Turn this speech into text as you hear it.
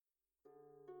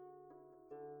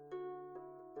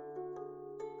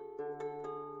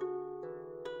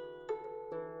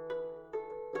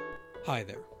Hi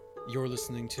there. You're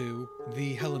listening to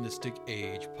the Hellenistic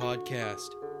Age Podcast,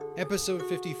 Episode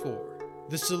 54,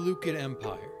 The Seleucid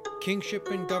Empire, Kingship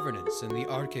and Governance in the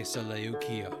Arche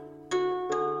Seleukia.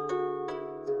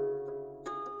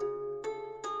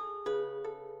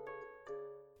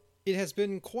 It has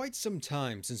been quite some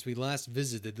time since we last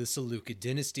visited the Seleucid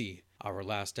dynasty, our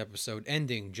last episode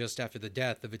ending just after the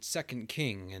death of its second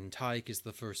king, Antiochus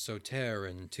I Soter,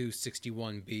 in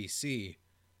 261 BC.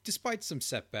 Despite some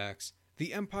setbacks,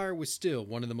 the empire was still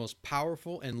one of the most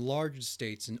powerful and largest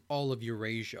states in all of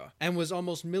Eurasia, and was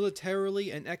almost militarily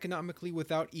and economically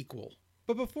without equal.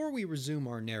 But before we resume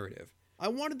our narrative, I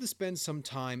wanted to spend some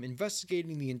time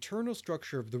investigating the internal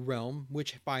structure of the realm,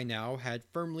 which by now had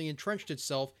firmly entrenched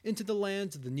itself into the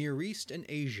lands of the Near East and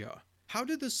Asia. How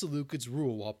did the Seleucids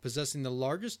rule while possessing the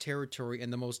largest territory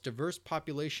and the most diverse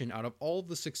population out of all of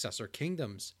the successor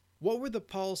kingdoms? What were the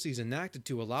policies enacted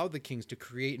to allow the kings to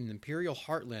create an imperial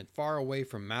heartland far away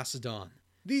from Macedon?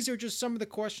 These are just some of the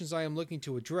questions I am looking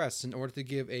to address in order to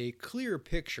give a clear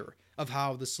picture of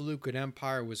how the Seleucid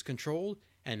Empire was controlled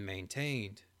and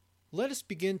maintained. Let us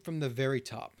begin from the very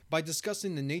top by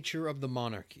discussing the nature of the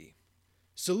monarchy.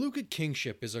 Seleucid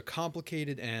kingship is a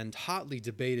complicated and hotly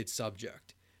debated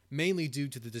subject, mainly due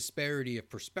to the disparity of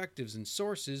perspectives and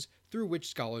sources through which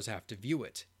scholars have to view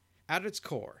it. At its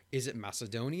core, is it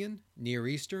Macedonian, Near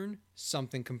Eastern,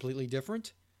 something completely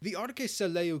different? The Arche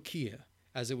Seleukia,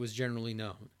 as it was generally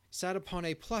known, sat upon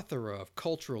a plethora of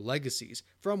cultural legacies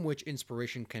from which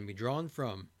inspiration can be drawn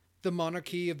from. The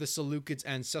monarchy of the Seleucids'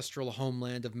 ancestral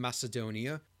homeland of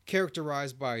Macedonia,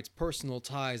 characterized by its personal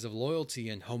ties of loyalty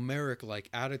and Homeric-like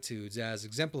attitudes as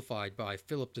exemplified by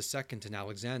Philip II and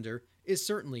Alexander, is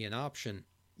certainly an option.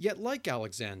 Yet like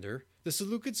Alexander, the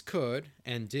Seleucids could,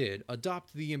 and did,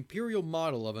 adopt the imperial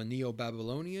model of a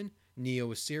Neo-Babylonian,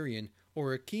 Neo-Assyrian,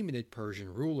 or Achaemenid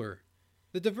Persian ruler.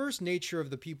 The diverse nature of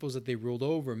the peoples that they ruled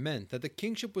over meant that the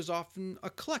kingship was often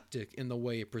eclectic in the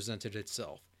way it presented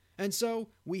itself, and so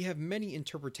we have many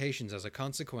interpretations as a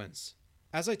consequence.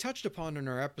 As I touched upon in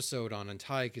our episode on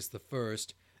Antiochus I,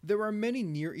 there are many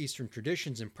Near Eastern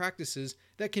traditions and practices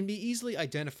that can be easily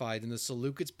identified in the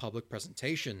Seleucids' public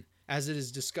presentation, as it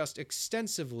is discussed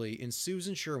extensively in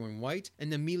Susan Sherwin-White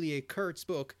and Amelia Kurtz's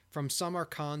book From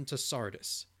Samarkand to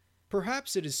Sardis.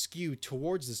 Perhaps it is skewed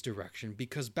towards this direction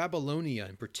because Babylonia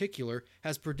in particular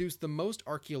has produced the most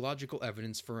archaeological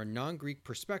evidence for a non-Greek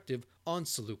perspective on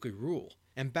Seleucid rule,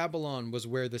 and Babylon was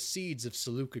where the seeds of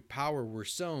Seleucid power were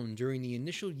sown during the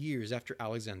initial years after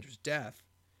Alexander's death.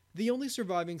 The only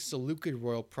surviving Seleucid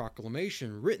royal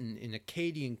proclamation written in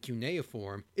Akkadian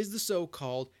cuneiform is the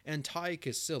so-called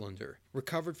Antiochus Cylinder,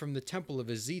 recovered from the Temple of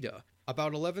Izida,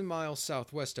 about 11 miles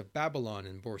southwest of Babylon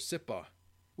in Borsippa.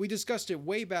 We discussed it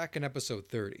way back in episode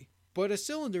 30, but a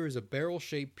cylinder is a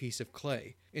barrel-shaped piece of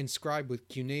clay, inscribed with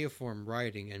cuneiform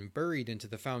writing and buried into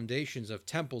the foundations of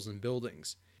temples and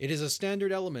buildings. It is a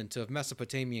standard element of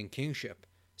Mesopotamian kingship,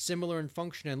 similar in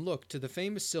function and look to the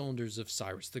famous cylinders of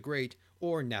Cyrus the Great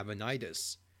or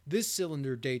Nabonidus. This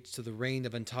cylinder dates to the reign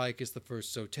of Antiochus I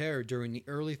Soter during the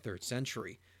early 3rd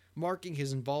century, marking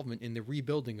his involvement in the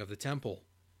rebuilding of the temple.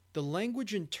 The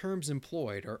language and terms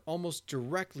employed are almost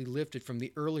directly lifted from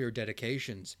the earlier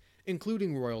dedications,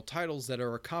 including royal titles that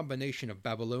are a combination of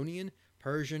Babylonian,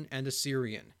 Persian, and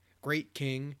Assyrian, Great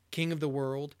King, King of the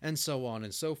World, and so on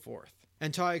and so forth.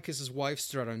 Antiochus' wife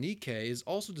Stratonice is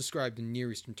also described in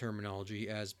Near Eastern terminology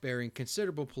as bearing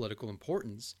considerable political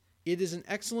importance. It is an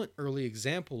excellent early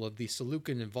example of the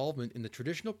Seleucid involvement in the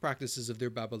traditional practices of their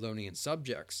Babylonian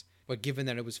subjects, but given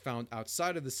that it was found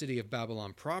outside of the city of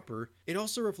Babylon proper, it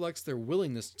also reflects their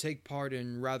willingness to take part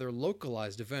in rather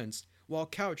localized events while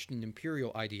couched in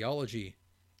imperial ideology.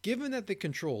 Given that they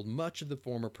controlled much of the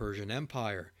former Persian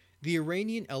Empire, the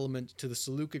Iranian element to the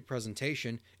Seleucid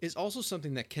presentation is also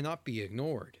something that cannot be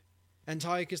ignored.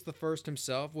 Antiochus I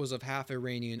himself was of half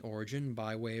Iranian origin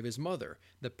by way of his mother,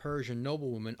 the Persian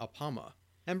noblewoman Apama,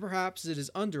 and perhaps it is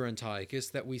under Antiochus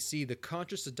that we see the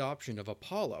conscious adoption of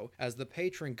Apollo as the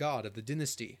patron god of the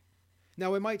dynasty.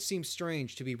 Now, it might seem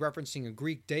strange to be referencing a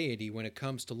Greek deity when it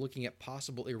comes to looking at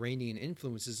possible Iranian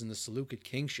influences in the Seleucid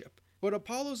kingship, but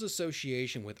Apollo's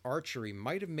association with archery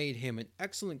might have made him an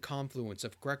excellent confluence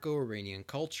of Greco-Iranian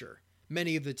culture.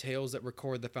 Many of the tales that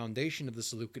record the foundation of the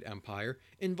Seleucid Empire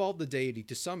involve the deity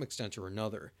to some extent or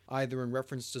another, either in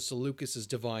reference to Seleucus'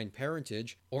 divine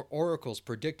parentage or oracles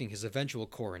predicting his eventual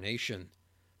coronation.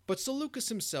 But Seleucus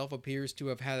himself appears to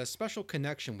have had a special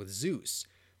connection with Zeus,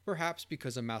 perhaps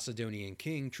because a Macedonian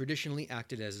king traditionally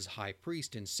acted as his high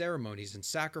priest in ceremonies and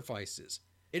sacrifices.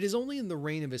 It is only in the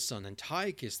reign of his son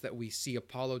Antiochus that we see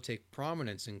Apollo take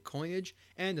prominence in coinage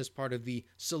and as part of the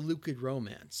Seleucid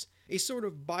romance, a sort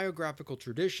of biographical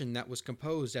tradition that was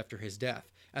composed after his death,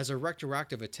 as a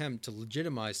retroactive attempt to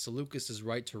legitimize Seleucus'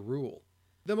 right to rule.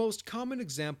 The most common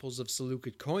examples of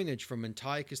Seleucid coinage from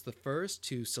Antiochus I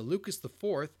to Seleucus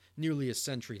IV, nearly a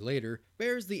century later,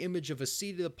 bears the image of a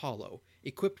seated Apollo,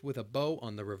 equipped with a bow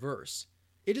on the reverse.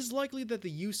 It is likely that the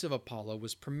use of Apollo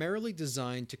was primarily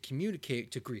designed to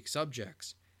communicate to Greek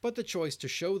subjects, but the choice to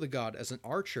show the god as an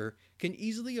archer can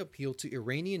easily appeal to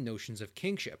Iranian notions of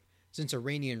kingship, since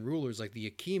Iranian rulers like the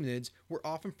Achaemenids were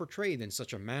often portrayed in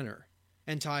such a manner.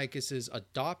 Antiochus's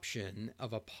adoption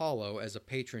of Apollo as a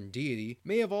patron deity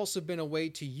may have also been a way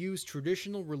to use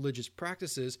traditional religious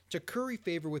practices to curry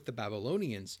favor with the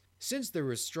Babylonians, since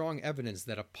there is strong evidence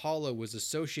that Apollo was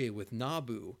associated with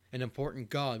Nabu, an important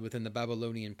god within the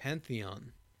Babylonian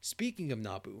pantheon. Speaking of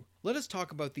Nabu, let us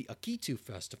talk about the Akitu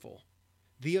festival.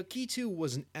 The Akitu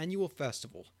was an annual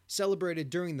festival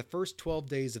celebrated during the first 12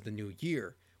 days of the new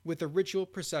year, with a ritual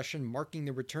procession marking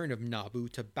the return of Nabu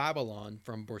to Babylon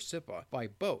from Borsippa by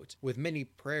boat, with many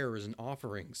prayers and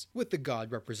offerings, with the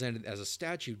god represented as a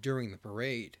statue during the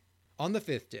parade. On the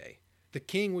 5th day, the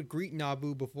king would greet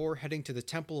Nabu before heading to the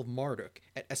temple of Marduk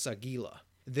at Esagila.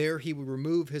 There he would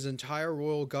remove his entire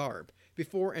royal garb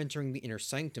before entering the inner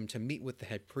sanctum to meet with the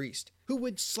head priest, who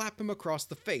would slap him across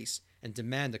the face and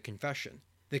demand a confession.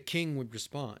 The king would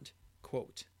respond,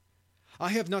 quote, "I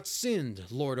have not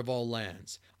sinned, Lord of all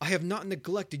lands. I have not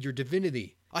neglected your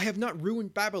divinity. I have not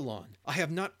ruined Babylon. I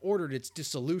have not ordered its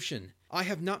dissolution. I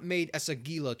have not made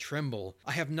Esagila tremble.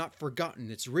 I have not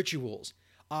forgotten its rituals.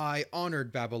 I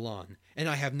honored Babylon, and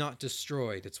I have not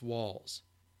destroyed its walls."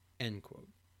 End quote.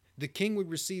 The king would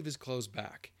receive his clothes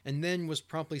back, and then was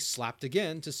promptly slapped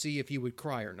again to see if he would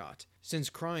cry or not, since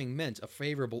crying meant a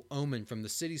favorable omen from the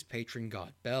city's patron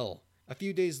god Bel. A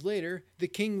few days later, the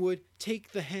king would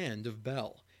take the hand of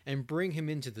Bel and bring him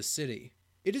into the city.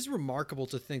 It is remarkable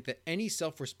to think that any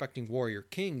self-respecting warrior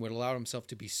king would allow himself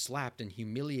to be slapped and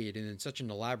humiliated in such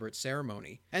an elaborate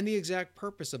ceremony, and the exact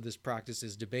purpose of this practice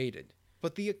is debated.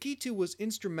 But the Akitu was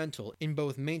instrumental in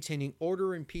both maintaining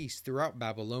order and peace throughout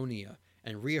Babylonia,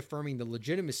 and reaffirming the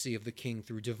legitimacy of the king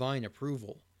through divine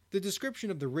approval. The description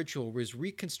of the ritual was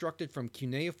reconstructed from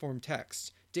cuneiform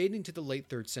texts dating to the late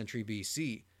 3rd century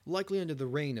BC, likely under the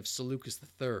reign of Seleucus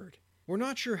III. We're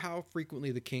not sure how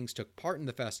frequently the kings took part in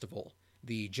the festival.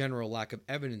 The general lack of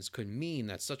evidence could mean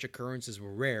that such occurrences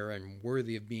were rare and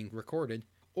worthy of being recorded,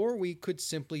 or we could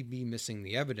simply be missing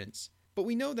the evidence. But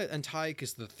we know that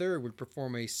Antiochus III would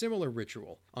perform a similar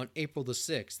ritual on April the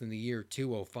 6th in the year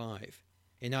 205.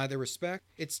 In either respect,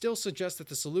 it still suggests that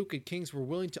the Seleucid kings were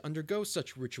willing to undergo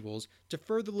such rituals to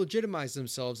further legitimize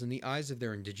themselves in the eyes of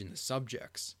their indigenous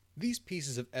subjects. These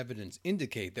pieces of evidence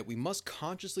indicate that we must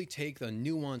consciously take the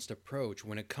nuanced approach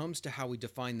when it comes to how we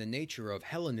define the nature of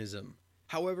Hellenism.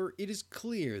 However, it is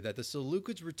clear that the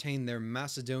Seleucids retained their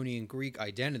Macedonian Greek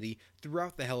identity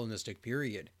throughout the Hellenistic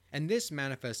period, and this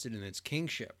manifested in its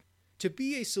kingship. To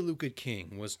be a Seleucid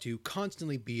king was to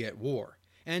constantly be at war,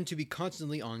 and to be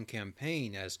constantly on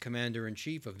campaign as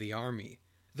commander-in-chief of the army.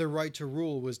 The right to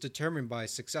rule was determined by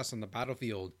success on the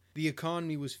battlefield. The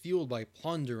economy was fueled by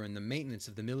plunder and the maintenance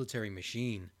of the military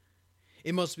machine.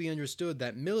 It must be understood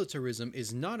that militarism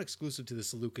is not exclusive to the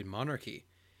Seleucid monarchy.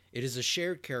 It is a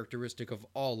shared characteristic of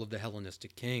all of the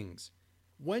Hellenistic kings.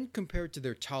 When compared to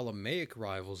their Ptolemaic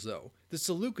rivals, though, the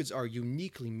Seleucids are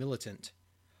uniquely militant.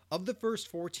 Of the first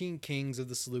 14 kings of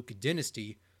the Seleucid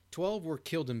dynasty, 12 were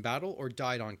killed in battle or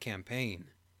died on campaign.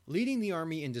 Leading the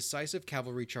army in decisive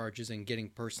cavalry charges and getting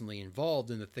personally involved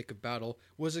in the thick of battle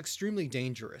was extremely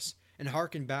dangerous, and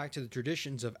harkened back to the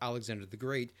traditions of Alexander the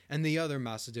Great and the other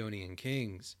Macedonian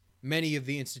kings. Many of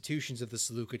the institutions of the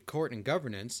Seleucid court and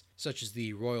governance, such as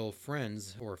the royal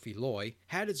friends or philoi,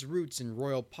 had its roots in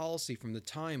royal policy from the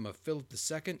time of Philip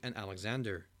II and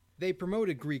Alexander. They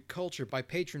promoted Greek culture by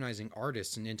patronizing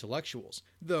artists and intellectuals,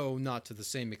 though not to the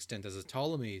same extent as the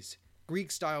Ptolemies.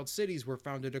 Greek-styled cities were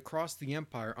founded across the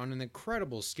empire on an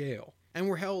incredible scale, and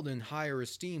were held in higher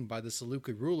esteem by the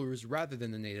Seleucid rulers rather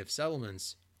than the native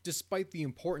settlements. Despite the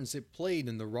importance it played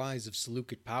in the rise of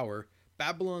Seleucid power,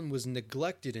 Babylon was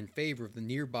neglected in favor of the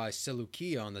nearby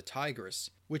Seleukia on the Tigris,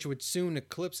 which would soon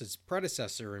eclipse its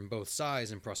predecessor in both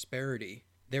size and prosperity.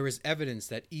 There is evidence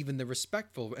that even the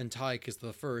respectful Antiochus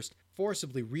I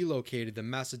forcibly relocated the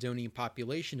Macedonian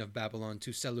population of Babylon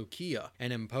to Seleukia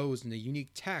and imposed a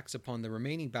unique tax upon the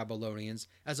remaining Babylonians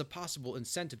as a possible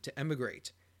incentive to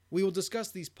emigrate. We will discuss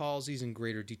these policies in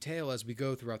greater detail as we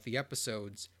go throughout the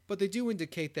episodes, but they do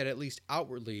indicate that at least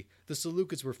outwardly, the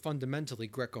Seleucids were fundamentally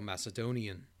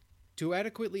Greco-Macedonian. To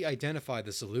adequately identify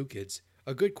the Seleucids,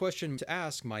 a good question to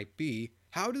ask might be,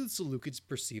 how do the Seleucids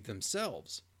perceive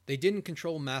themselves? They didn't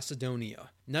control Macedonia.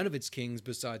 None of its kings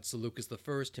besides Seleucus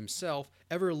I himself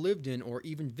ever lived in or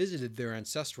even visited their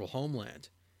ancestral homeland.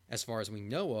 As far as we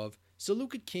know of,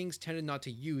 Seleucid kings tended not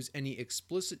to use any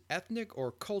explicit ethnic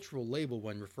or cultural label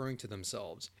when referring to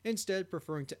themselves, instead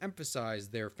preferring to emphasize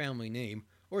their family name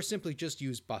or simply just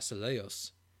use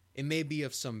Basileus. It may be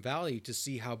of some value to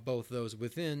see how both those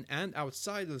within and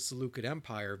outside of the Seleucid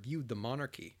Empire viewed the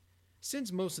monarchy.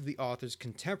 Since most of the authors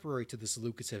contemporary to the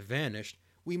Seleucids have vanished,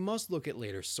 we must look at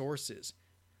later sources.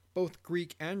 Both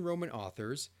Greek and Roman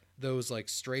authors, those like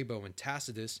Strabo and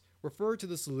Tacitus, refer to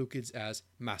the Seleucids as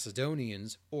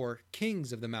Macedonians or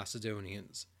kings of the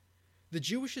Macedonians. The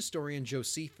Jewish historian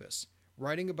Josephus,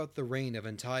 writing about the reign of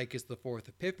Antiochus IV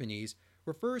Epiphanes,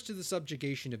 refers to the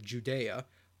subjugation of Judea,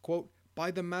 quote,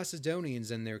 by the Macedonians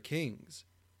and their kings.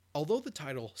 Although the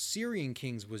title Syrian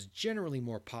kings was generally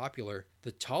more popular,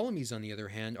 the Ptolemies, on the other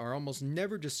hand, are almost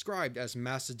never described as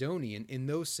Macedonian in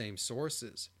those same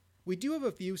sources. We do have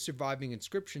a few surviving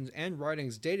inscriptions and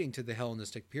writings dating to the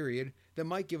Hellenistic period that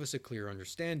might give us a clear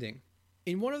understanding.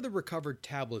 In one of the recovered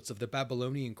tablets of the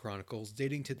Babylonian chronicles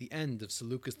dating to the end of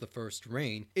Seleucus I's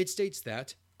reign, it states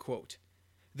that, quote,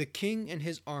 the king and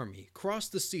his army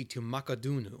crossed the sea to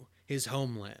Makadunu, his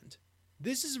homeland.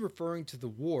 This is referring to the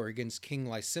war against King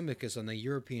Lysimachus on the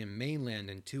European mainland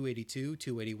in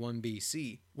 282-281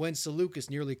 BC, when Seleucus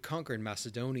nearly conquered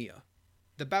Macedonia.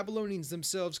 The Babylonians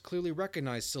themselves clearly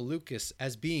recognized Seleucus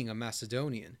as being a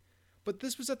Macedonian, but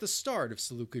this was at the start of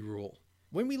Seleucid rule.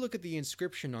 When we look at the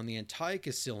inscription on the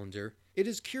Antiochus cylinder, it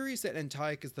is curious that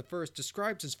Antiochus I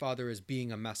describes his father as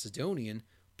being a Macedonian,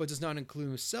 but does not include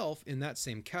himself in that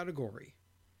same category.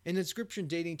 An inscription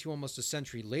dating to almost a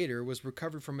century later was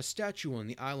recovered from a statue on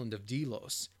the island of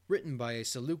Delos, written by a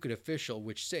Seleucid official,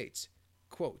 which states,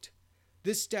 quote,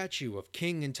 this statue of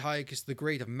King Antiochus the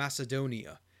Great of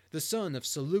Macedonia, the son of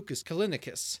Seleucus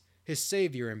Callinicus, his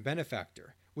savior and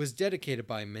benefactor, was dedicated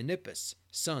by Menippus,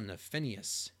 son of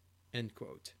Phineas. End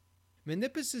quote.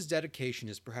 Menippus' dedication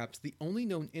is perhaps the only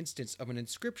known instance of an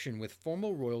inscription with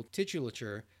formal royal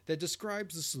titulature that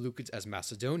describes the Seleucids as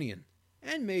Macedonian,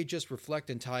 and may just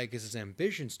reflect Antiochus'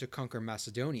 ambitions to conquer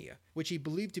Macedonia, which he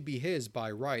believed to be his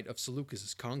by right of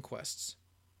Seleucus' conquests.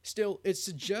 Still, it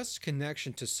suggests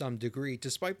connection to some degree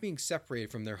despite being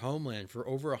separated from their homeland for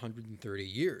over 130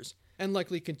 years, and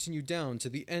likely continued down to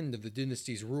the end of the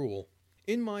dynasty's rule.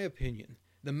 In my opinion,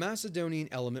 the Macedonian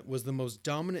element was the most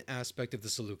dominant aspect of the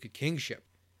Seleucid kingship.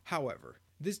 However,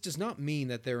 this does not mean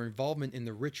that their involvement in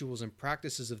the rituals and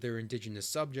practices of their indigenous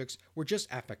subjects were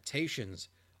just affectations,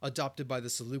 adopted by the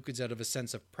Seleucids out of a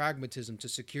sense of pragmatism to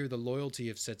secure the loyalty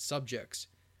of said subjects.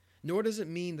 Nor does it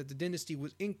mean that the dynasty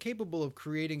was incapable of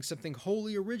creating something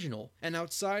wholly original and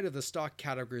outside of the stock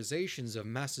categorizations of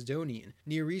Macedonian,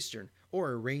 Near Eastern,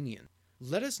 or Iranian.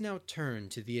 Let us now turn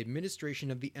to the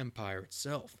administration of the empire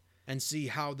itself, and see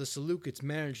how the Seleucids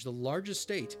managed the largest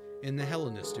state in the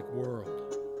Hellenistic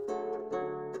world.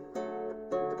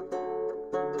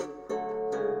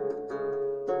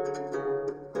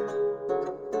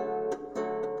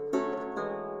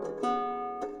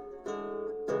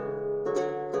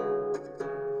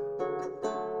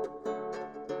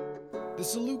 The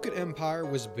Seleucid Empire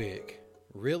was big.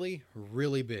 Really,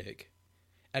 really big.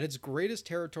 At its greatest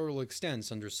territorial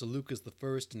extents under Seleucus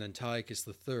I and Antiochus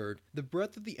III, the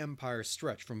breadth of the empire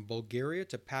stretched from Bulgaria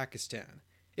to Pakistan.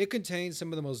 It contained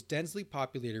some of the most densely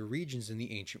populated regions in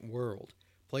the ancient world,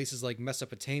 places like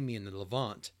Mesopotamia and the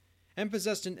Levant, and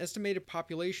possessed an estimated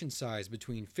population size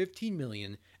between 15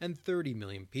 million and 30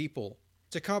 million people.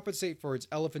 To compensate for its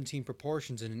elephantine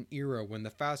proportions in an era when the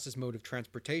fastest mode of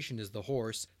transportation is the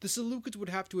horse, the Seleucids would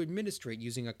have to administrate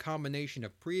using a combination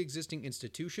of pre-existing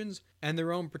institutions and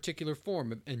their own particular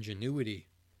form of ingenuity.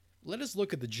 Let us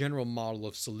look at the general model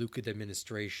of Seleucid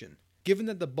administration. Given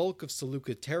that the bulk of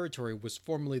Seleucid territory was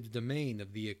formerly the domain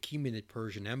of the Achaemenid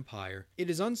Persian Empire, it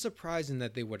is unsurprising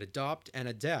that they would adopt and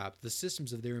adapt the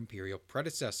systems of their imperial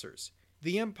predecessors.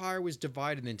 The empire was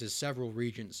divided into several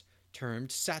regions, termed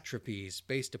satrapies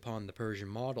based upon the Persian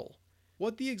model.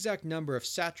 What the exact number of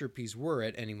satrapies were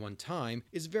at any one time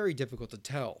is very difficult to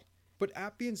tell, but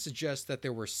Appian suggests that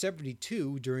there were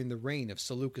 72 during the reign of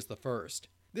Seleucus I.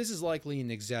 This is likely an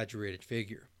exaggerated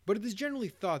figure, but it is generally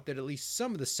thought that at least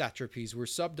some of the satrapies were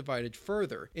subdivided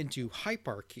further into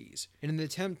hyparchies in an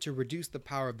attempt to reduce the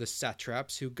power of the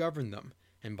satraps who governed them,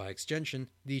 and by extension,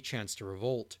 the chance to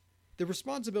revolt. The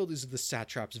responsibilities of the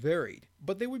satraps varied,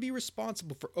 but they would be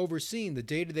responsible for overseeing the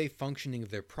day-to-day functioning of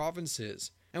their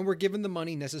provinces, and were given the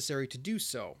money necessary to do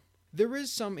so. There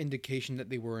is some indication that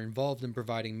they were involved in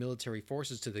providing military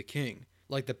forces to the king,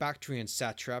 like the Bactrian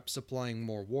satraps supplying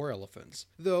more war elephants,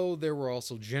 though there were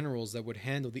also generals that would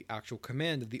handle the actual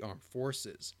command of the armed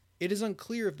forces. It is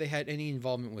unclear if they had any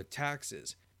involvement with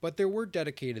taxes, but there were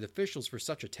dedicated officials for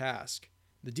such a task.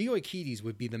 The Dioikides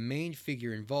would be the main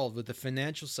figure involved with the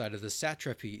financial side of the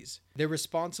satrapies. Their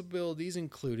responsibilities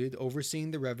included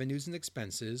overseeing the revenues and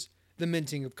expenses, the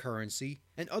minting of currency,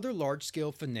 and other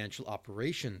large-scale financial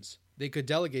operations. They could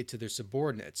delegate to their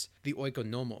subordinates, the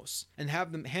oikonomos, and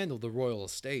have them handle the royal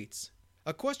estates.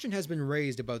 A question has been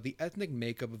raised about the ethnic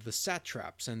makeup of the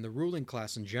satraps and the ruling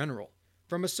class in general.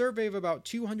 From a survey of about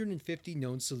 250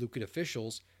 known Seleucid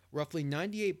officials, roughly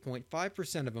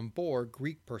 98.5% of them bore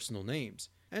Greek personal names,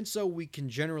 and so we can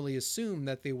generally assume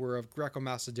that they were of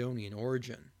Greco-Macedonian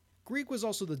origin. Greek was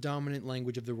also the dominant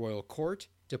language of the royal court,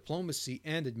 diplomacy,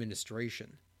 and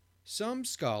administration. Some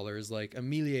scholars, like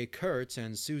Amelia Kurtz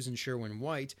and Susan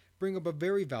Sherwin-White, bring up a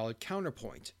very valid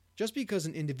counterpoint. Just because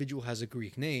an individual has a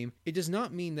Greek name, it does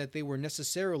not mean that they were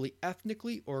necessarily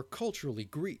ethnically or culturally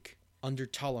Greek. Under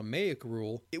Ptolemaic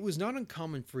rule, it was not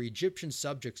uncommon for Egyptian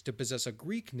subjects to possess a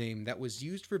Greek name that was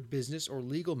used for business or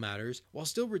legal matters while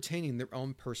still retaining their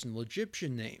own personal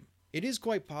Egyptian name. It is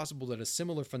quite possible that a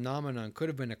similar phenomenon could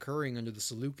have been occurring under the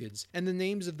Seleucids, and the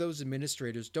names of those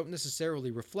administrators don't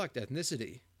necessarily reflect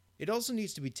ethnicity. It also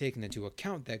needs to be taken into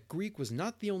account that Greek was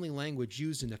not the only language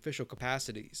used in official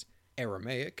capacities.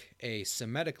 Aramaic, a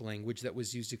Semitic language that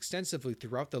was used extensively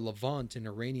throughout the Levant and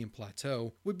Iranian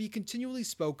plateau, would be continually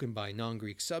spoken by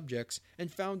non-Greek subjects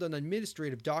and found on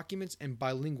administrative documents and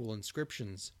bilingual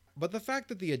inscriptions. But the fact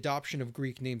that the adoption of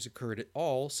Greek names occurred at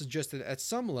all suggests that at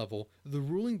some level, the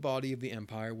ruling body of the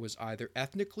empire was either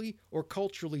ethnically or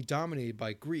culturally dominated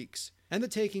by Greeks, and the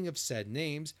taking of said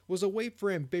names was a way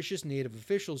for ambitious native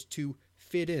officials to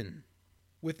fit in.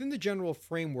 Within the general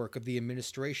framework of the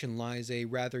administration lies a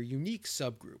rather unique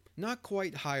subgroup, not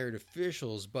quite hired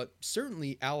officials, but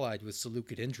certainly allied with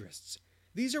Seleucid interests.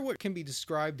 These are what can be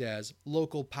described as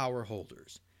local power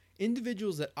holders,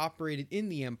 individuals that operated in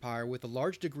the empire with a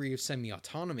large degree of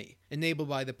semi-autonomy, enabled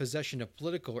by the possession of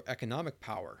political or economic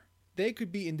power. They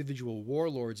could be individual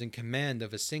warlords in command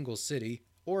of a single city,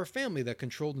 or a family that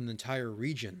controlled an entire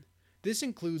region. This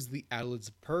includes the Attalids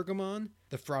of Pergamon,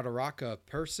 the Frateraka of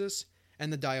Persis,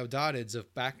 and the Diodatids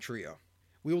of Bactria.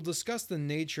 We will discuss the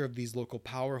nature of these local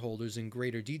power holders in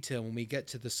greater detail when we get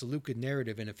to the Seleucid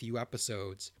narrative in a few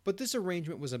episodes, but this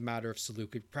arrangement was a matter of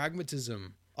Seleucid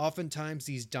pragmatism. Oftentimes,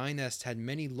 these dynasts had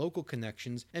many local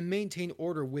connections and maintained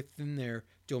order within their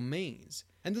domains,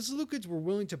 and the Seleucids were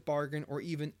willing to bargain or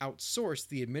even outsource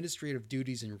the administrative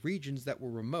duties in regions that were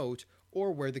remote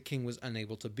or where the king was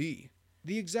unable to be.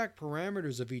 The exact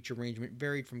parameters of each arrangement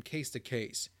varied from case to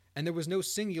case, and there was no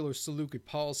singular Seleucid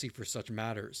policy for such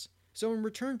matters. So in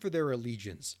return for their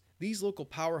allegiance, these local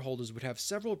power holders would have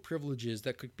several privileges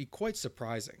that could be quite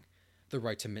surprising. The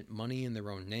right to mint money in their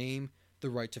own name, the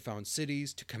right to found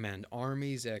cities, to command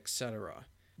armies, etc.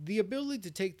 The ability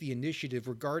to take the initiative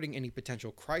regarding any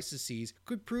potential crises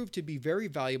could prove to be very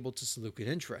valuable to Seleucid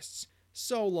interests,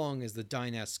 so long as the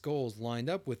dynast's goals lined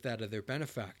up with that of their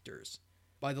benefactors.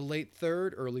 By the late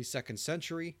 3rd, early 2nd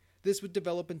century, this would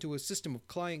develop into a system of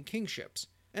client kingships,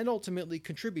 and ultimately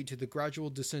contribute to the gradual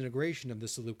disintegration of the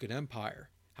Seleucid Empire.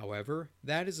 However,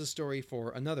 that is a story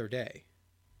for another day.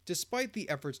 Despite the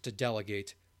efforts to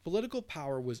delegate, political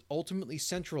power was ultimately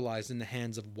centralized in the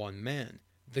hands of one man,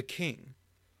 the king.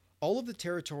 All of the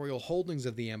territorial holdings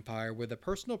of the empire were the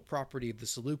personal property of the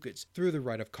Seleucids through the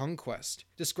right of conquest,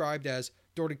 described as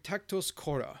Dorictectos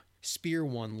Kora, spear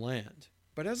won land.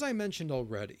 But as I mentioned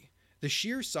already, the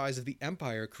sheer size of the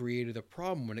empire created a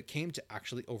problem when it came to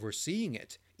actually overseeing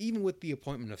it, even with the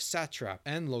appointment of satrap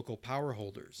and local power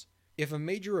holders. If a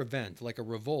major event like a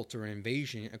revolt or an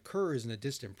invasion occurs in a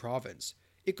distant province,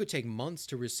 it could take months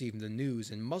to receive the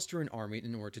news and muster an army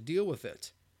in order to deal with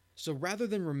it. So rather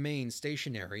than remain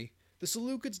stationary, the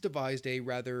Seleucids devised a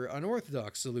rather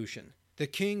unorthodox solution. The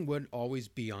king would always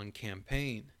be on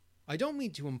campaign. I don't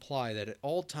mean to imply that at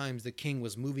all times the king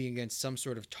was moving against some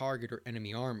sort of target or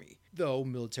enemy army, though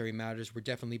military matters were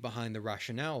definitely behind the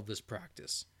rationale of this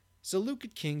practice.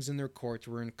 Seleucid kings and their courts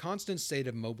were in a constant state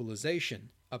of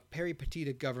mobilization, a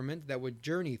peripatetic government that would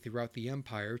journey throughout the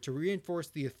empire to reinforce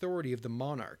the authority of the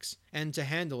monarchs and to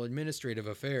handle administrative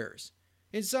affairs.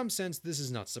 In some sense, this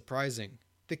is not surprising.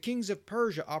 The kings of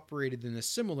Persia operated in a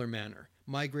similar manner,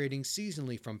 migrating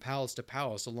seasonally from palace to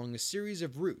palace along a series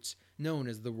of routes known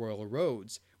as the royal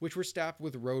roads, which were staffed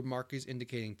with road markers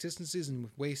indicating distances and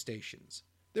with way stations.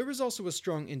 There is also a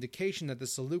strong indication that the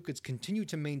Seleucids continued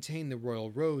to maintain the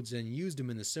royal roads and used them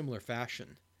in a similar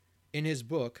fashion. In his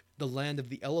book, The Land of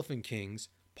the Elephant Kings,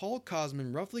 Paul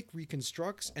Cosman roughly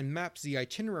reconstructs and maps the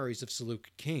itineraries of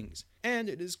Seleucid kings, and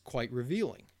it is quite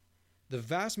revealing. The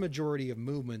vast majority of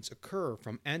movements occur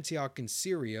from Antioch in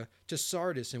Syria to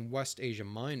Sardis in West Asia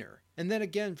Minor, and then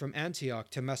again from Antioch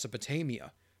to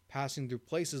Mesopotamia, passing through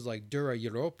places like Dura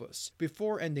Europos,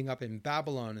 before ending up in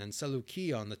Babylon and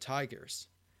Seleukia on the Tigris.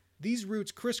 These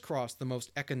routes crisscross the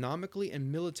most economically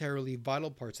and militarily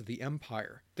vital parts of the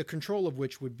empire, the control of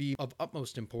which would be of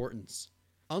utmost importance.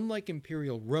 Unlike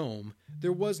imperial Rome,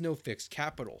 there was no fixed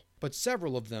capital, but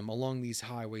several of them along these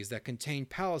highways that contained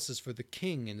palaces for the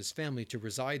king and his family to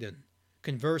reside in.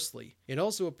 Conversely, it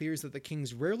also appears that the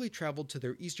kings rarely traveled to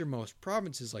their easternmost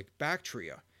provinces like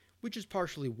Bactria, which is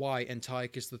partially why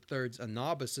Antiochus III's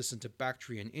anabasis into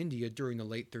Bactria in India during the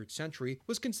late 3rd century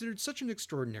was considered such an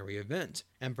extraordinary event,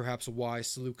 and perhaps why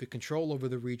Seleucid control over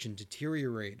the region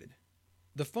deteriorated.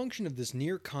 The function of this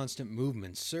near-constant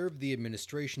movement served the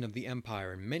administration of the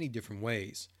empire in many different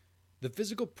ways. The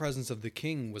physical presence of the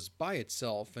king was by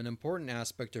itself an important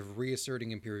aspect of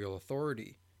reasserting imperial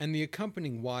authority, and the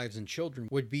accompanying wives and children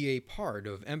would be a part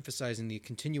of emphasizing the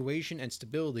continuation and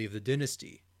stability of the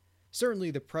dynasty.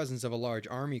 Certainly the presence of a large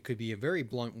army could be a very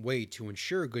blunt way to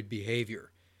ensure good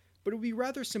behavior, but it would be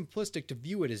rather simplistic to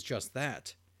view it as just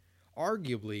that.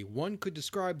 Arguably, one could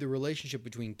describe the relationship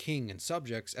between king and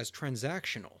subjects as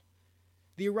transactional.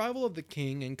 The arrival of the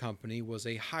king and company was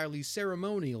a highly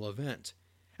ceremonial event,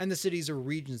 and the cities or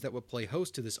regions that would play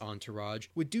host to this entourage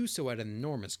would do so at an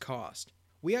enormous cost.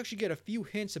 We actually get a few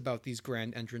hints about these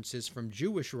grand entrances from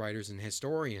Jewish writers and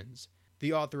historians.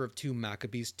 The author of 2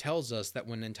 Maccabees tells us that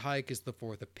when Antiochus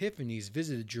IV Epiphanes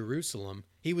visited Jerusalem,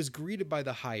 he was greeted by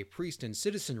the high priest and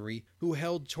citizenry who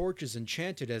held torches and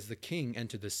chanted as the king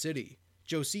entered the city.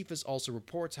 Josephus also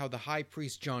reports how the high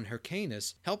priest John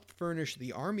Hyrcanus helped furnish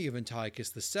the army of Antiochus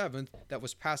VII that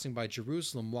was passing by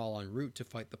Jerusalem while en route to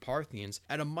fight the Parthians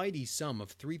at a mighty sum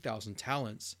of 3,000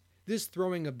 talents. This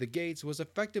throwing of the gates was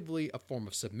effectively a form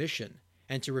of submission,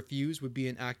 and to refuse would be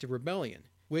an act of rebellion,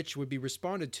 which would be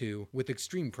responded to with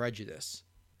extreme prejudice.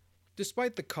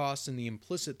 Despite the costs and the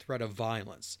implicit threat of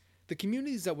violence, the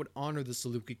communities that would honor the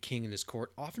Seleucid king and his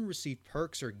court often received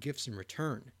perks or gifts in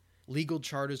return. Legal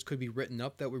charters could be written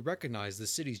up that would recognize the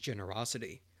city's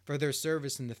generosity. For their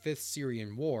service in the 5th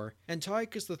Syrian War,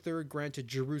 Antiochus III granted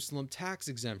Jerusalem tax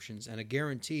exemptions and a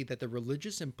guarantee that the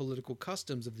religious and political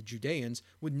customs of the Judeans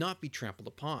would not be trampled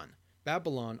upon.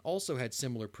 Babylon also had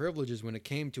similar privileges when it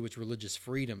came to its religious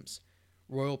freedoms.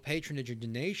 Royal patronage and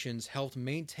donations helped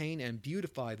maintain and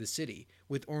beautify the city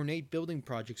with ornate building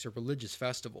projects or religious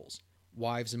festivals.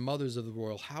 Wives and mothers of the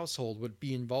royal household would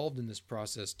be involved in this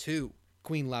process too.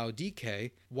 Queen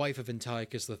Laodice, wife of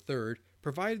Antiochus III,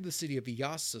 provided the city of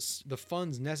Iassus the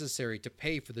funds necessary to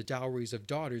pay for the dowries of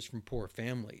daughters from poor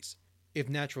families. If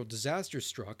natural disasters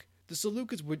struck, the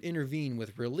Seleucids would intervene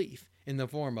with relief in the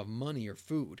form of money or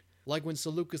food, like when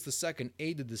Seleucus II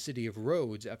aided the city of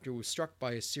Rhodes after it was struck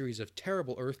by a series of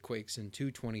terrible earthquakes in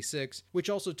 226, which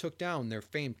also took down their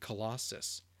famed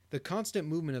Colossus. The constant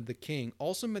movement of the king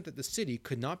also meant that the city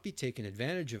could not be taken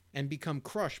advantage of and become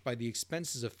crushed by the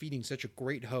expenses of feeding such a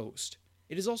great host.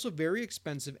 It is also very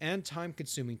expensive and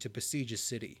time-consuming to besiege a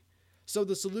city, so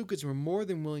the Seleucids were more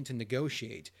than willing to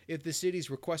negotiate if the cities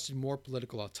requested more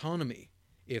political autonomy.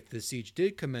 If the siege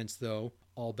did commence, though,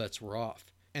 all bets were off,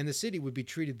 and the city would be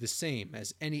treated the same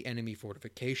as any enemy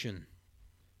fortification.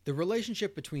 The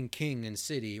relationship between king and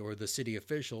city, or the city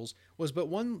officials, was but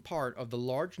one part of the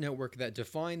large network that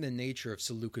defined the nature of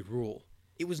Seleucid rule.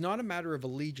 It was not a matter of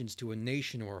allegiance to a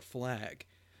nation or a flag.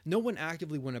 No one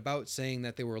actively went about saying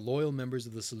that they were loyal members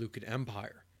of the Seleucid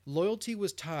Empire. Loyalty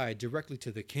was tied directly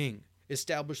to the king,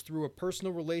 established through a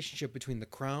personal relationship between the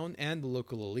crown and the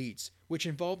local elites, which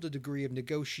involved a degree of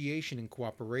negotiation and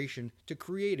cooperation to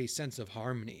create a sense of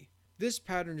harmony. This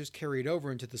pattern is carried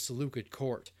over into the Seleucid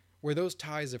court, where those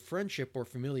ties of friendship or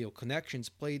familial connections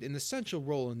played an essential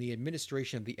role in the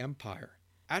administration of the empire.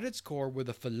 At its core were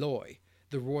the philoi,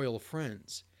 the royal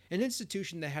friends, an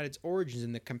institution that had its origins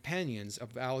in the companions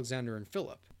of Alexander and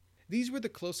Philip. These were the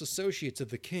close associates of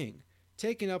the king,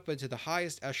 taken up into the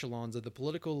highest echelons of the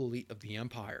political elite of the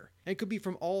empire, and could be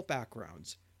from all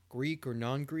backgrounds, Greek or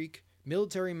non-Greek,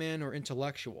 military man or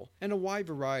intellectual, and a wide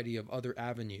variety of other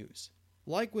avenues.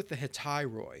 Like with the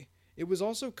hetairoi, it was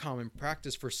also common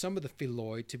practice for some of the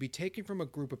philoi to be taken from a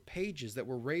group of pages that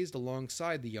were raised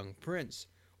alongside the young prince,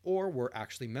 or were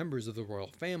actually members of the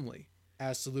royal family.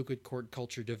 As Seleucid court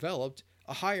culture developed,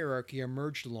 a hierarchy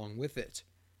emerged along with it.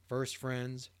 First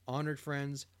friends,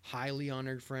 highly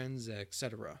honored friends,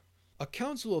 etc. A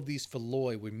council of these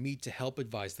philoi would meet to help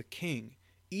advise the king,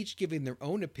 each giving their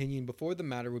own opinion before the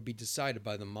matter would be decided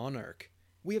by the monarch.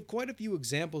 We have quite a few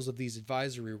examples of these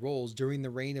advisory roles during the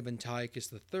reign of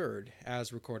Antiochus III,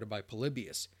 as recorded by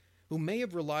Polybius, who may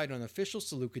have relied on official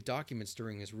Seleucid documents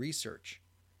during his research.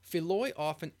 Philoi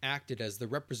often acted as the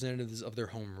representatives of their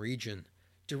home region,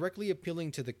 directly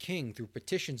appealing to the king through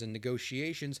petitions and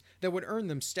negotiations that would earn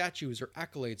them statues or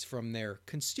accolades from their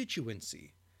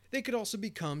constituency. They could also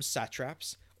become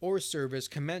satraps or serve as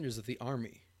commanders of the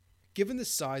army. Given the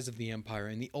size of the empire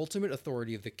and the ultimate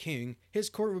authority of the king, his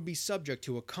court would be subject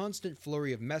to a constant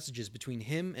flurry of messages between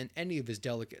him and any of his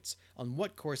delegates on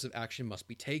what course of action must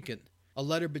be taken. A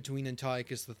letter between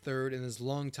Antiochus III and his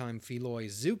longtime Philoi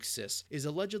Zeuxis is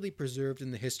allegedly preserved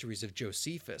in the histories of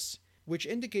Josephus, which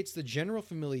indicates the general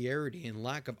familiarity and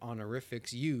lack of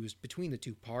honorifics used between the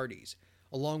two parties,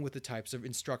 along with the types of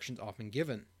instructions often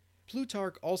given.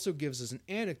 Plutarch also gives us an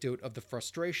anecdote of the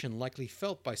frustration likely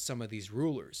felt by some of these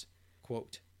rulers.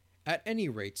 Quote, "At any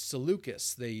rate,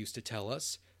 Seleucus, they used to tell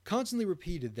us, constantly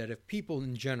repeated that if people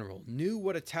in general knew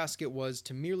what a task it was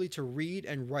to merely to read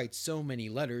and write so many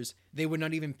letters, they would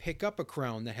not even pick up a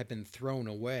crown that had been thrown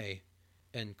away."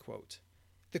 End quote.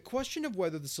 The question of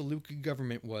whether the Seleucid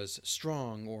government was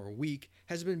strong or weak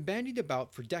has been bandied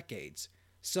about for decades,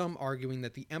 some arguing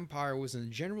that the empire was in a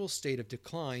general state of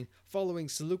decline following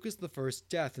Seleucus I's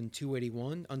death in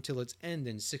 281 until its end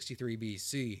in 63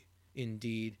 BC.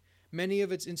 Indeed, many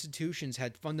of its institutions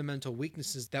had fundamental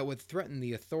weaknesses that would threaten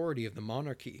the authority of the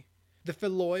monarchy. The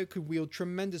Philoi could wield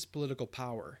tremendous political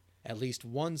power. At least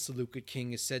one Seleucid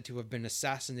king is said to have been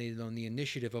assassinated on the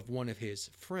initiative of one of his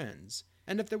friends,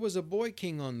 and if there was a boy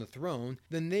king on the throne,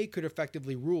 then they could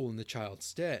effectively rule in the child's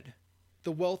stead.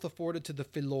 The wealth afforded to the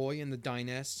Philoi and the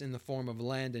dynasts in the form of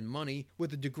land and money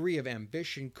with a degree of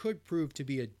ambition could prove to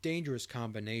be a dangerous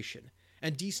combination,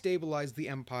 and destabilize the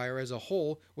empire as a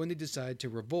whole when they decided to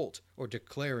revolt or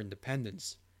declare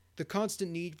independence. The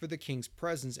constant need for the king's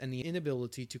presence and the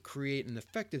inability to create an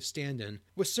effective stand-in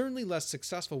was certainly less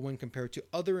successful when compared to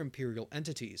other imperial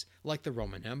entities like the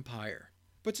Roman Empire.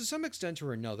 But to some extent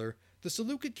or another, the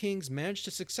Seleucid kings managed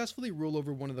to successfully rule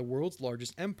over one of the world's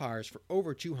largest empires for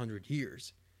over 200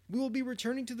 years. We will be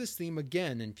returning to this theme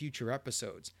again in future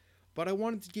episodes, but I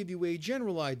wanted to give you a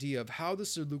general idea of how the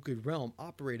Seleucid realm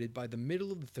operated by the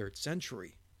middle of the 3rd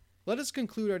century. Let us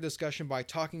conclude our discussion by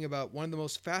talking about one of the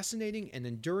most fascinating and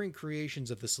enduring creations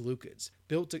of the Seleucids,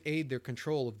 built to aid their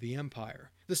control of the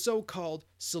empire, the so-called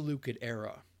Seleucid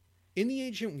era. In the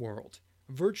ancient world,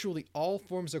 virtually all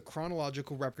forms of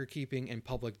chronological record-keeping and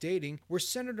public dating were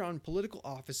centered on political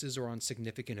offices or on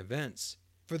significant events.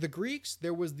 For the Greeks,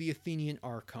 there was the Athenian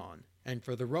archon, and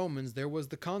for the Romans, there was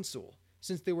the consul,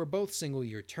 since they were both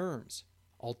single-year terms.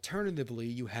 Alternatively,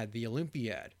 you had the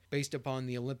Olympiad, based upon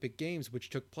the Olympic Games which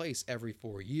took place every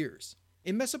 4 years.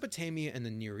 In Mesopotamia and the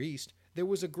Near East, there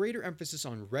was a greater emphasis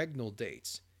on regnal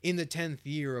dates, in the 10th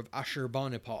year of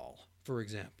Ashurbanipal, for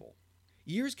example.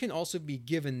 Years can also be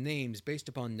given names based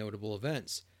upon notable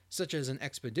events, such as an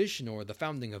expedition or the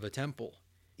founding of a temple.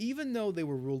 Even though they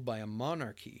were ruled by a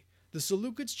monarchy, the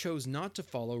Seleucids chose not to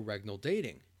follow regnal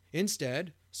dating.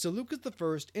 Instead, Seleucus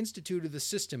I instituted the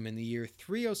system in the year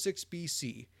 306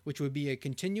 BC, which would be a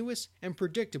continuous and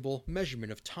predictable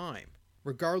measurement of time,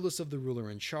 regardless of the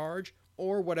ruler in charge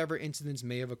or whatever incidents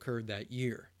may have occurred that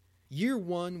year. Year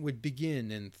 1 would begin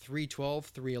in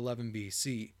 312-311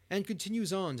 BC, and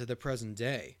continues on to the present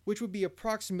day, which would be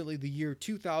approximately the year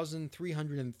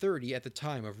 2330 at the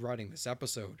time of writing this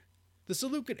episode. The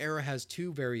Seleucid era has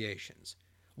 2 variations.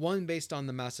 One based on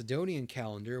the Macedonian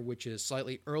calendar, which is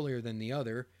slightly earlier than the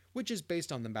other, which is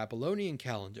based on the Babylonian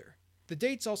calendar. The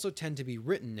dates also tend to be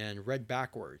written and read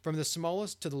backward, from the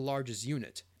smallest to the largest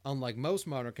unit, unlike most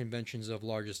modern conventions of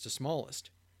largest to smallest.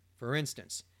 For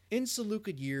instance, in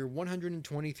Seleucid year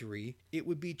 123, it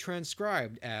would be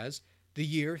transcribed as the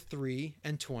year 3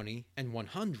 and 20 and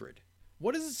 100.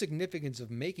 What is the significance of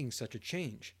making such a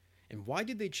change, and why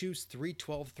did they choose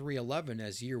 312-311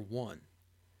 as year 1?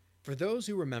 For those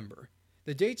who remember,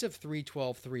 the dates of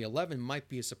 312-311 might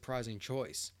be a surprising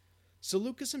choice.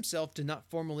 Seleucus himself did not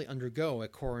formally undergo a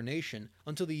coronation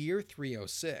until the year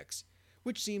 306,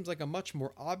 which seems like a much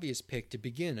more obvious pick to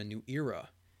begin a new era.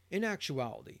 In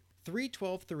actuality,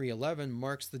 312-311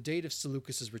 marks the date of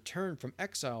Seleucus' return from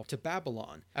exile to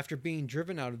Babylon after being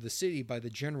driven out of the city by the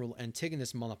general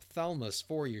Antigonus Monophthalmus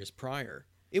 4 years prior.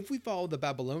 If we follow the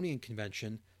Babylonian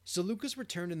convention, Seleucus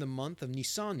returned in the month of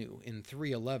Nisanu in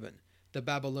 311, the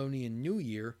Babylonian New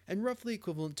Year, and roughly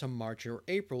equivalent to March or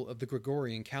April of the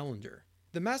Gregorian calendar.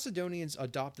 The Macedonians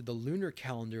adopted the lunar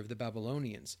calendar of the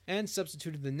Babylonians and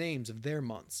substituted the names of their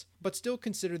months, but still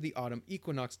considered the autumn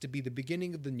equinox to be the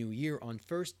beginning of the new year on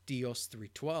 1st Dios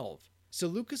 312.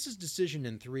 Seleucus' decision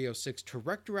in 306 to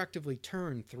retroactively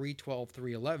turn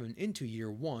 312-311 into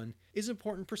year 1 is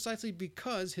important precisely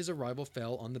because his arrival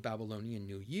fell on the Babylonian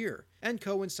New Year, and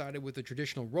coincided with the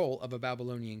traditional role of a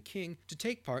Babylonian king to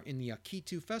take part in the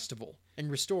Akitu festival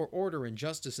and restore order and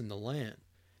justice in the land.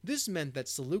 This meant that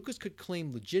Seleucus could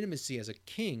claim legitimacy as a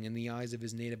king in the eyes of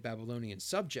his native Babylonian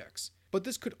subjects, but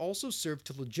this could also serve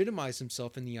to legitimize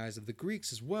himself in the eyes of the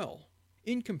Greeks as well.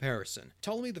 In comparison,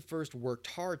 Ptolemy I worked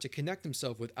hard to connect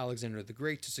himself with Alexander the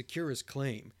Great to secure his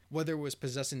claim, whether it was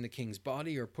possessing the king's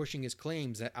body or pushing his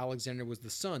claims that Alexander was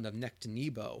the son of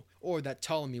Nectanebo, or that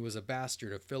Ptolemy was a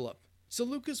bastard of Philip.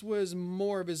 Seleucus was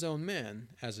more of his own man,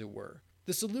 as it were.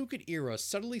 The Seleucid era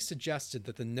subtly suggested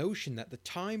that the notion that the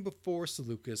time before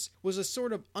Seleucus was a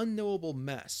sort of unknowable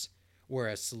mess,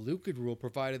 whereas Seleucid rule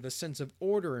provided a sense of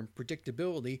order and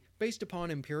predictability based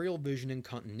upon imperial vision and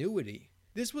continuity.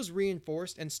 This was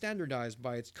reinforced and standardized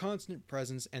by its constant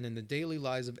presence and in the daily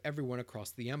lives of everyone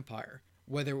across the empire,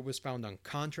 whether it was found on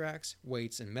contracts,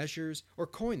 weights and measures, or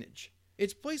coinage.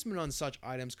 Its placement on such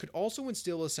items could also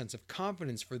instill a sense of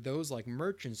confidence for those like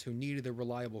merchants who needed a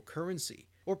reliable currency,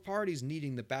 or parties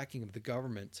needing the backing of the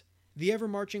government. The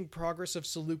ever-marching progress of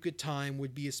Seleucid time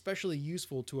would be especially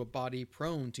useful to a body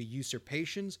prone to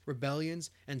usurpations, rebellions,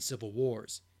 and civil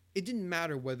wars. It didn't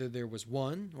matter whether there was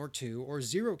 1 or 2 or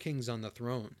 0 kings on the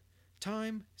throne.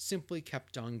 Time simply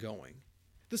kept on going.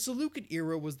 The Seleucid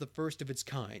era was the first of its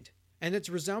kind, and its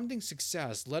resounding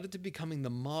success led it to becoming the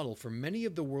model for many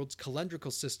of the world's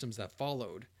calendrical systems that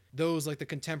followed. Those like the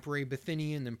contemporary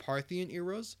Bithynian and Parthian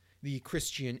eras, the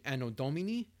Christian Anno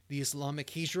Domini, the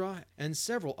Islamic Hijra, and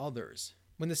several others.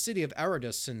 When the city of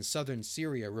Aradus in southern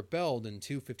Syria rebelled in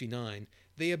 259,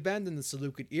 they abandoned the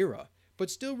Seleucid era, but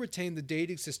still retained the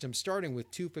dating system starting with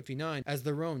 259 as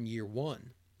their own year 1.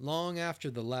 Long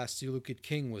after the last Seleucid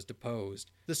king was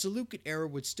deposed, the Seleucid era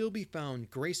would still be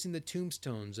found gracing the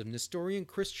tombstones of Nestorian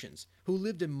Christians who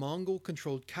lived in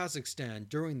Mongol-controlled Kazakhstan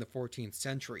during the 14th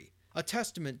century, a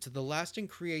testament to the lasting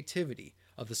creativity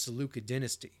of the Seleucid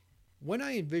dynasty. When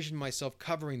I envisioned myself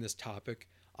covering this topic,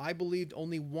 I believed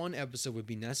only one episode would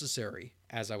be necessary.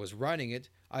 As I was writing it,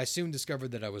 I soon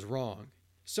discovered that I was wrong.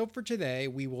 So for today,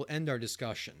 we will end our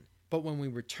discussion, but when we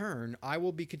return, I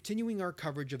will be continuing our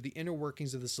coverage of the inner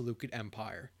workings of the Seleucid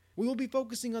Empire. We will be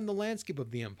focusing on the landscape of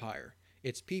the empire,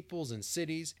 its peoples and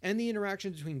cities, and the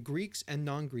interaction between Greeks and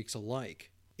non-Greeks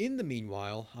alike. In the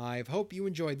meanwhile, I hope you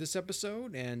enjoyed this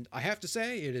episode, and I have to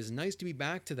say, it is nice to be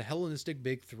back to the Hellenistic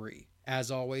Big Three.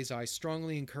 As always, I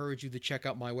strongly encourage you to check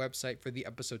out my website for the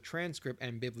episode transcript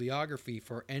and bibliography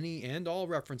for any and all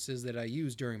references that I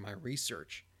use during my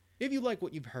research. If you like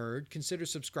what you've heard, consider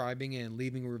subscribing and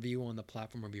leaving a review on the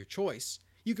platform of your choice.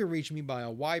 You can reach me by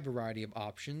a wide variety of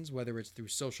options, whether it's through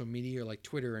social media like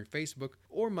Twitter and Facebook,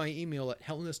 or my email at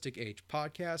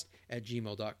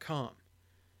hellenisticagepodcast@gmail.com.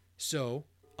 So,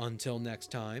 until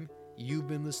next time, you've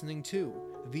been listening to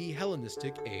the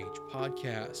Hellenistic Age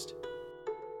Podcast.